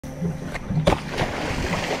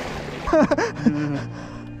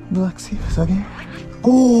Black sea bass again.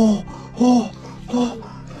 Oh, oh, oh,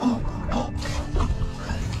 oh, oh.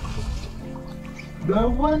 Black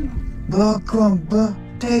one? Black one, but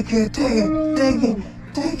take it, take it, take it,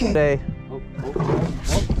 take it. Hey.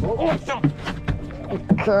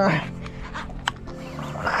 Okay.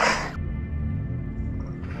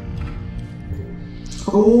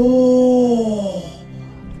 Oh.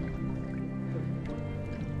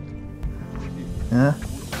 Yeah.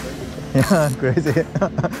 Yeah, crazy.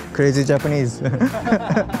 Crazy Japanese. Take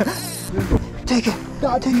it.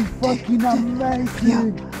 That's take it. Fucking amazing.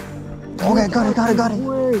 Yeah. Okay, got it, got it, got it.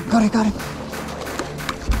 Got it, got it.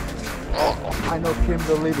 I know, can't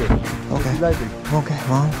believe it. Okay. Believe it. Okay,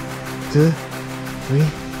 1, 2, 3,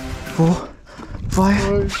 4,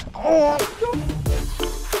 5. Oh.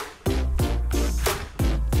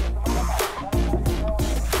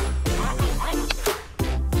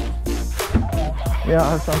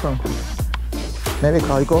 Yeah, something. Maybe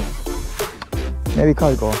calico. Maybe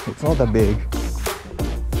calico. It's not that big.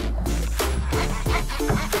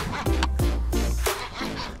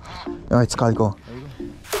 Oh, it's calico.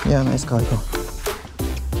 Yeah, nice calico.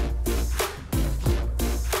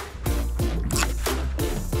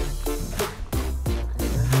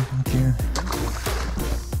 Thank you.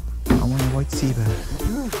 I want a white sea bass.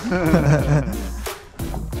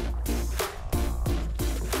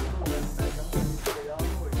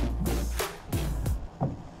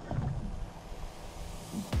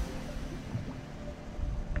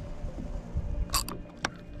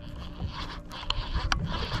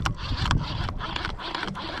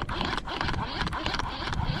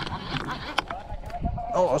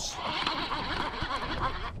 Oh,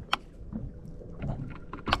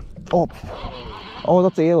 oh, oh,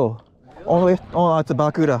 that's a yellow. Oh, wait. Oh, it's a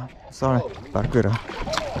barracuda. Sorry, barracuda.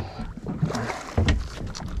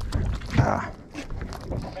 Ah,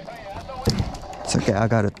 it's okay. I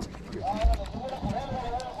got it.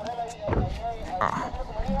 Ah.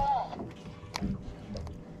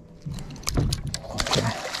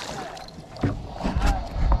 Okay.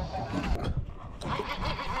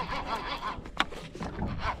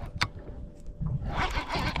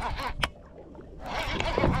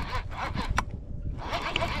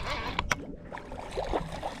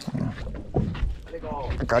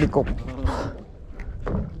 Calico.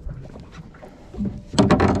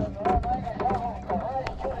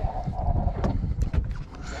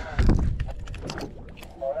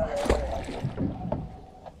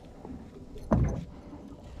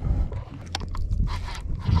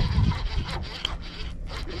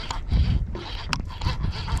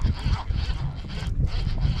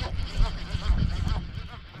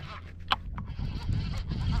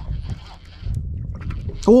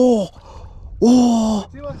 Oh, oh,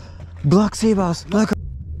 black sea bass. Like.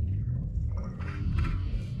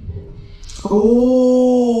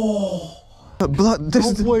 Oh, black.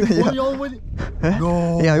 This. Oh, wait, Yeah. Huh?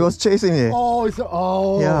 No. Yeah, he was chasing me. Oh, it's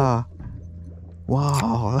oh. Yeah.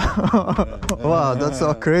 Wow. Wow, that's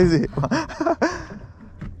so crazy.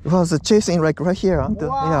 It was chasing like right here. Until,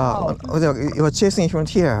 Wow. Yeah, it was chasing from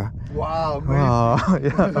here. Wow, amazing. Wow.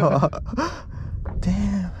 Yeah.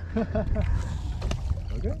 Damn.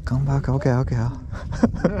 Okay. Come back. Okay, okay.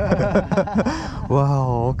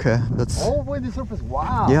 Wow. Okay, that's. All the way to the surface.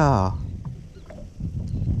 Wow. Yeah.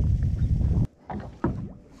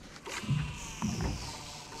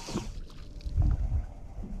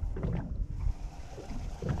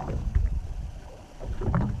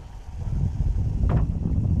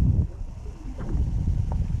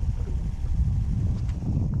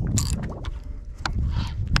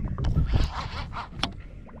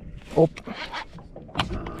 Oh,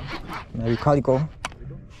 maybe calico.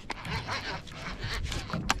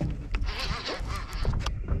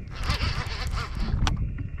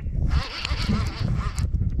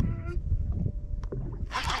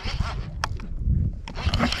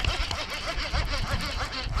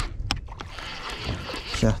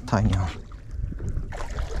 Yeah, tiny one.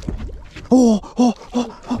 Oh, oh,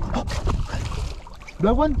 oh, oh, oh.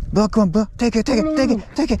 Black one? Black one, black. Take it, take it, take it,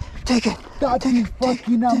 take it, take it. That's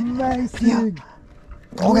fucking amazing. Yeah.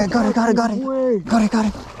 Okay, got it, got it, got it. Got it, got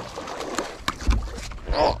it.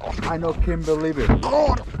 I know, can't believe it.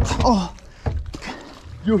 Oh,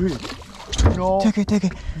 You hit. No. take it, take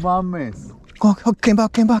it. Mames. Go, oh, came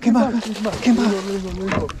back, came back, came back. Came back.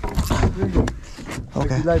 Let go.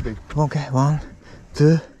 Okay. Like it. Okay, 1,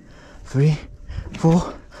 2, 3,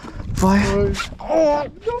 4, 5.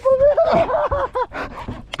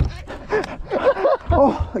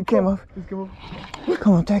 Oh, it came up. Come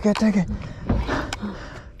on, take it, take it.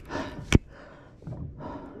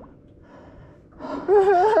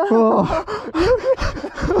 Whoa.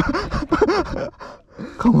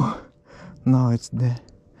 Come on. No, it's dead.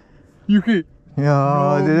 Yuki.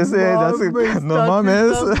 Yeah, No did you see? That's mames, no that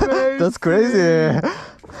mames. is That's crazy.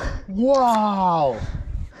 Wow.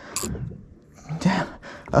 Damn.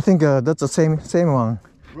 I think that's the same one.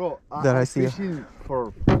 Bro, That I I'm see. fishing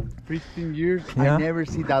for 15 years. Yeah? I never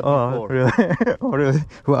see that Oh, before. really? Oh, really?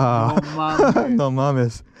 Wow. No mames. No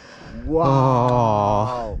mames.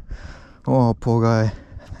 Wow. Oh, poor guy.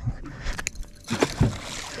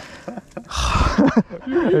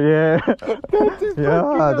 Yeah.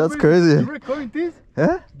 Yeah, that's crazy. You recording this?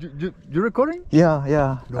 Yeah? You recording? Yeah,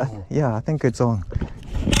 yeah. No. Yeah, I think it's on.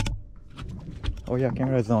 Oh yeah,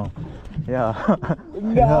 camera is on. Yeah.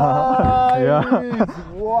 Nice. Yeah.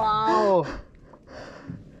 Wow.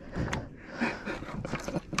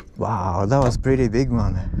 Wow, that was pretty big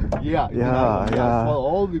one. Yeah. Yeah, yeah.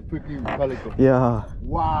 All the freaking calico. Yeah.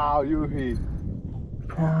 Wow, you hit.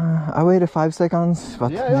 I waited 5 seconds,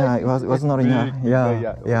 but Yeah, it was not big. enough.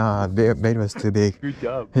 Yeah. Yeah, bait was too big. Good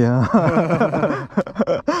job. Yeah.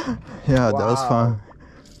 Yeah, that was Wow. fun.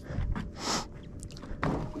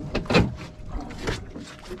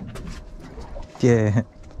 Yeah.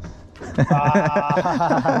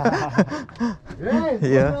 Yes,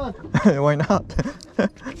 Yeah. Why not?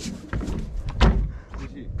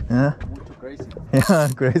 Yeah. Mucho crazy. Yeah,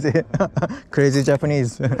 crazy. Crazy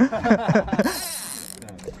Japanese.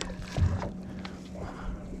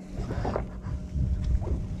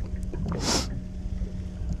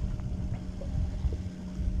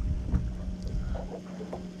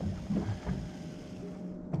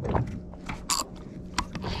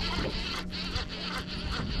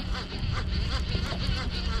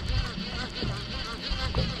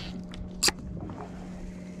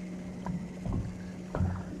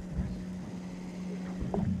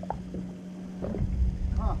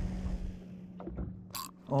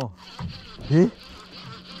 Oh. Eh?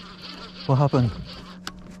 What happened?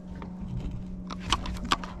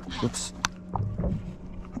 Oops.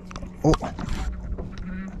 Oh.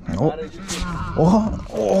 Oh. Oh.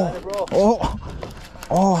 Oh. Oh.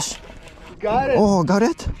 Oh. Got it. Oh, got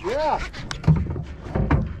it? Yeah.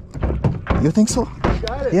 You think so?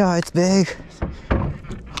 Got it. Yeah, it's big.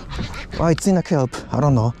 Oh, it's in a kelp. I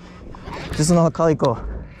don't know. This is not a calico.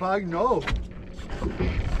 Fuck no.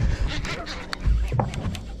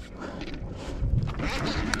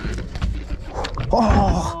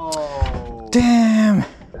 Oh, Oh. damn.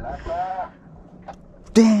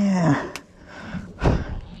 Damn.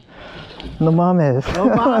 No mames. No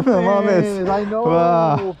mames. No mames. I know.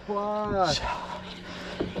 Wow. Fuck.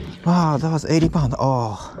 Wow, that was 80 pounds.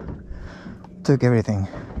 Oh, took everything.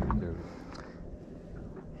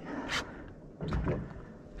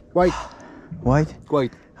 White. White?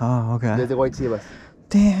 White. Oh, okay. There's the white sea bass.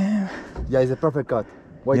 Damn. Yeah, it's a perfect cut.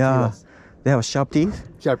 White sea Yeah. bass. They have sharp teeth?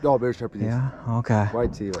 Sharp. Oh, very sharp it is. Yeah, okay.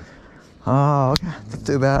 White sea bass. Oh, okay.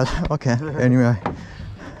 Too bad. Okay, anyway.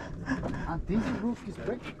 And this roof is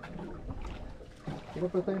break. Quiero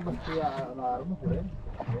prestar la arma por él.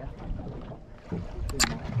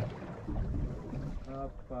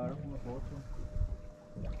 Para una foto.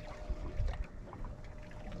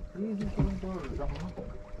 Sí, fueron todos los ramos, ¿no?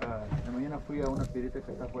 De mañana fui a una piedrita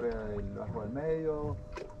que está fuera del bajo del medio,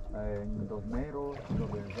 en 2 metros, lo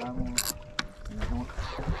regresamos. Y nos hacemos,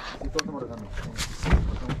 sí, todos estamos regresando.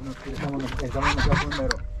 Estamos en un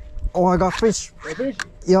mero. Oh, I got fish. ¿El fish?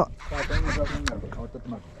 Yeah. Tenemos un mero. Ahorita te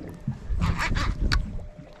marco.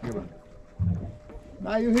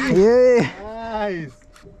 Ah, you hit. Yeah. Nice.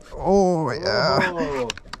 Oh, yeah. Oh.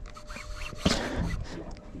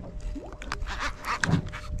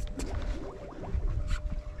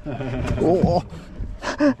 Oh.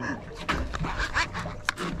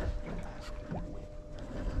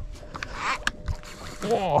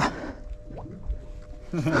 Oh.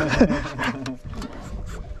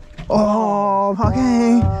 Oh,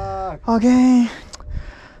 okay. Fuck. Okay.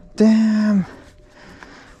 Damn.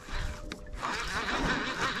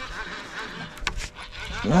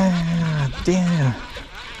 Ah, damn.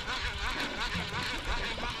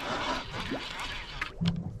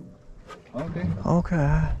 Okay.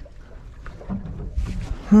 Okay.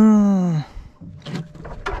 Hmm.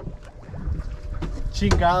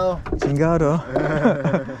 Chingado. Chingado.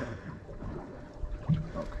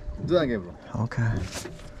 Do that again, bro. Okay.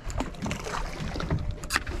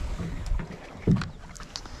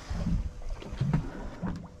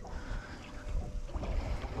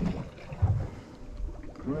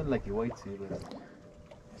 Doing like a white sea, but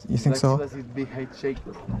You think so? That's his big height shake.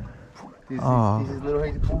 This Oh. is little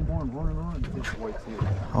height, boom, boom, run. This is white sea.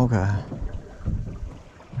 Okay.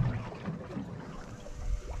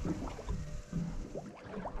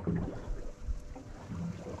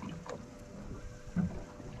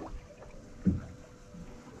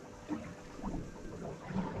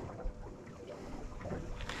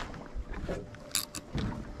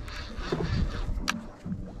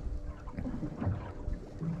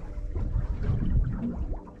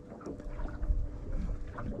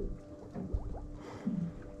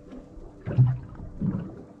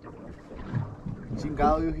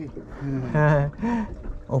 pescado, Yuji.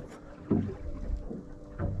 Oh.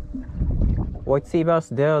 White sea bass,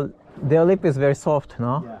 their lip is very soft,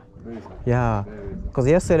 no? Yeah, very soft. Yeah. Very, very soft. Because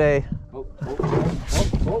yesterday.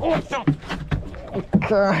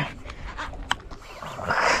 Okay.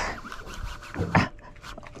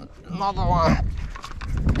 Another one.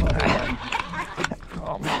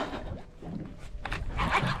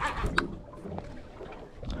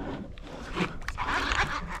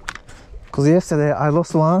 Because yesterday I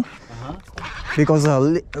lost one because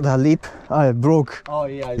the lip broke. Oh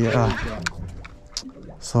yeah, Yeah.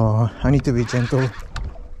 So I need to be gentle.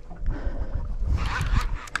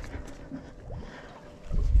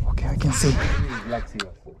 Okay, I can see. Black sea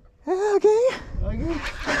bass. Okay. Okay.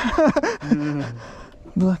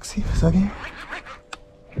 Black sea bass again.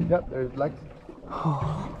 Yep, there's black.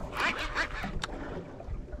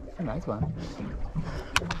 A nice one.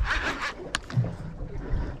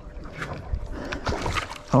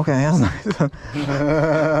 Okay, that's nice.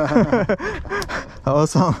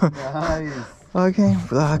 Awesome. Nice. Okay,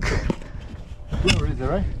 black. Where is it,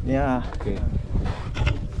 right? Yeah. Okay.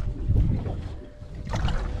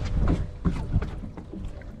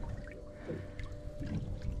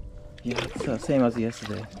 Yeah, it's the same as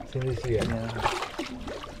yesterday. Same as here. Yeah.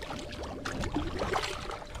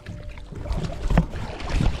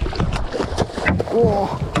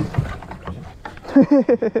 Oh.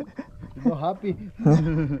 You're not happy.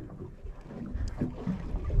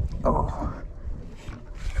 Oh.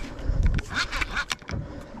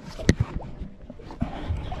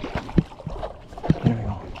 There we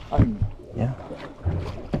go. Yeah.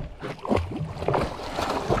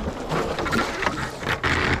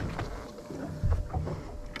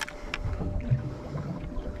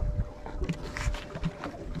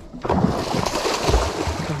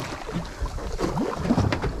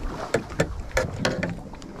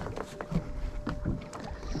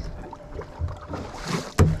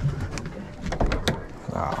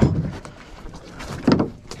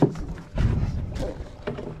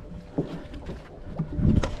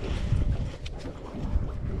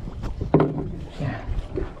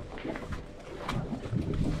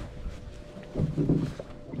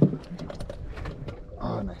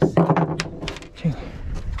 Oh, nice. Ching.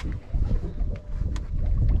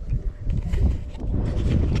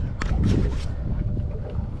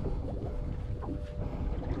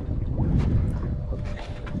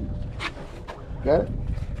 Got it?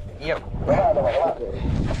 Yep. Okay.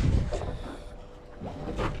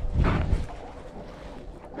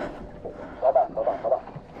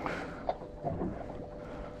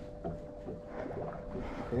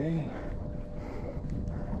 Okay.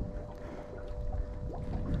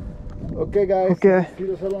 Okay, guys. Okay.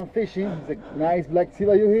 Cedros on fishing. It's a nice black sea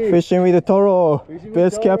bass you hear. Fishing with the Toro. Fishing with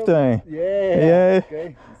Best Toro. captain. Yeah. Yeah.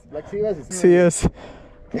 Okay. It's black sea bass. It's See us.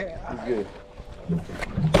 Yeah. It's good.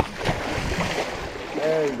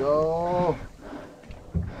 There you go.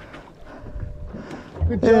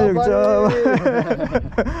 Good job, Good buddy. job.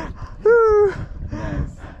 Woo.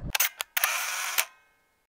 Nice.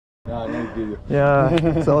 Yeah, nice video. Yeah,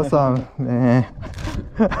 it's awesome. Man.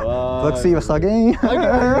 Wow. Let's see us again.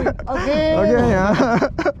 Okay. Okay, yeah.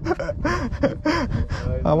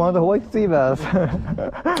 I want the white sea bass.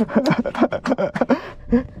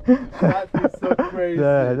 That is so crazy.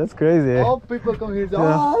 Yeah, that's crazy. All people come here and say,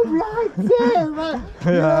 Yeah. oh, right there, man.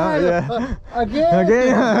 Yeah. Again.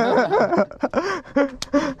 Okay.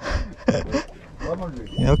 One more drink.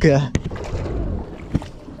 Okay.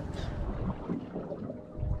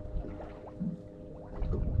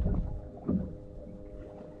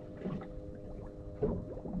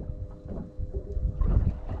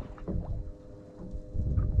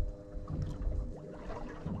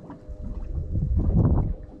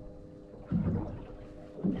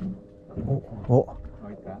 Oh,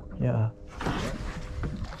 Like that. yeah.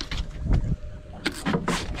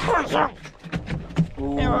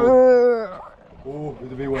 Oh,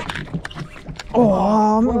 it's a big one.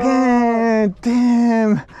 Oh, man,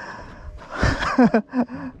 damn.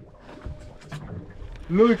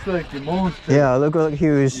 Looks like a monster. Yeah, look like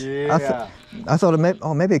huge. Yeah. I thought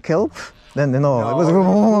maybe kelp. Then no, it was.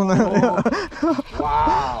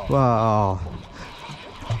 Wow. Wow.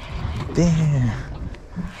 Damn.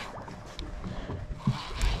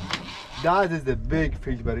 That is the big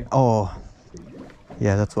fish, buddy. Oh,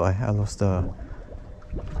 yeah, that's why I lost the.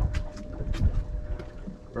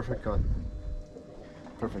 Perfect cut.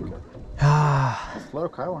 Perfect cut. Ah, A lot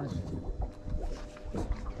of cows.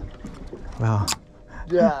 well,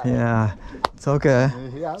 Yeah. yeah, it's okay.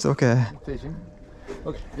 Yeah. It's okay. Fishing.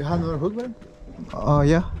 Okay, you have another hook, man? Oh,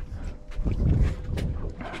 yeah.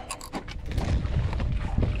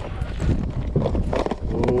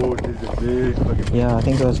 Oh, this is a big fucking. Yeah, I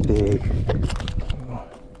think it was big.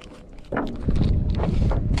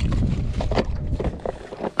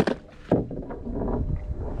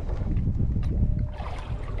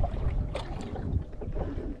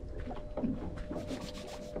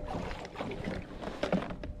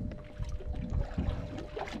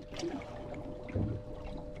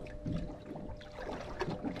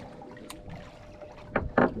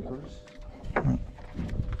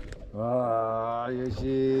 Ah,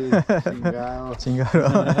 Yoshi, chingado.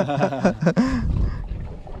 Chingado.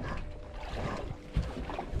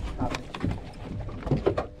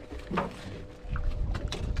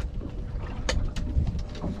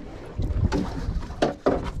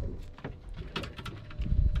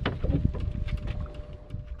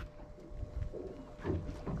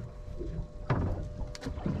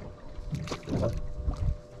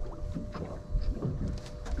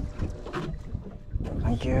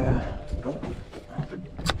 Thank you.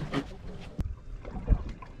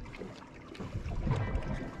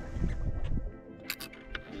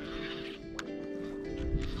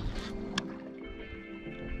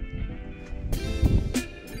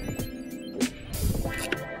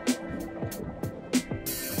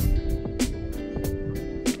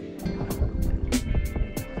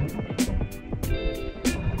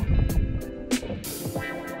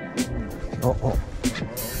 Oh, oh.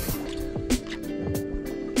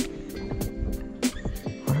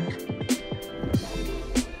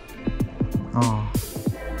 Oh.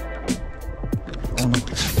 Oh no.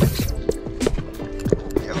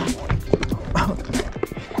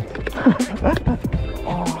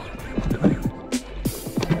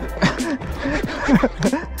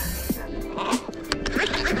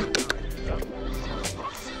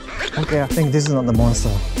 Okay, I think this is not the monster.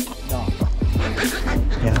 No,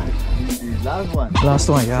 Yeah. the last one. Last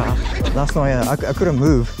one, yeah. Last one, yeah. I couldn't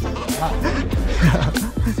move.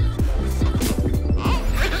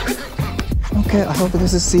 Okay, I hope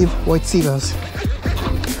this is white sea bass.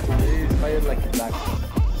 It's fired like a black.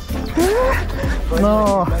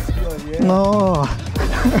 No. No.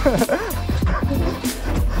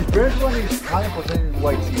 The first one is 100%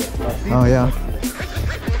 white seal. Oh yeah.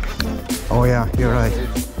 Oh yeah, you're right.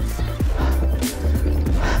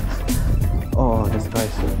 Oh, this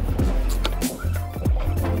guy's.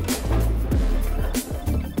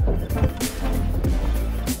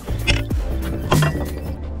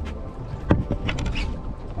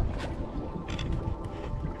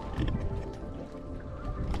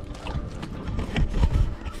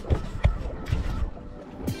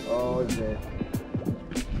 Oh, it's dead.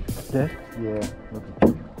 Dead? Yeah, look.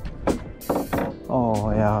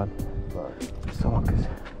 Oh yeah. Stomach is.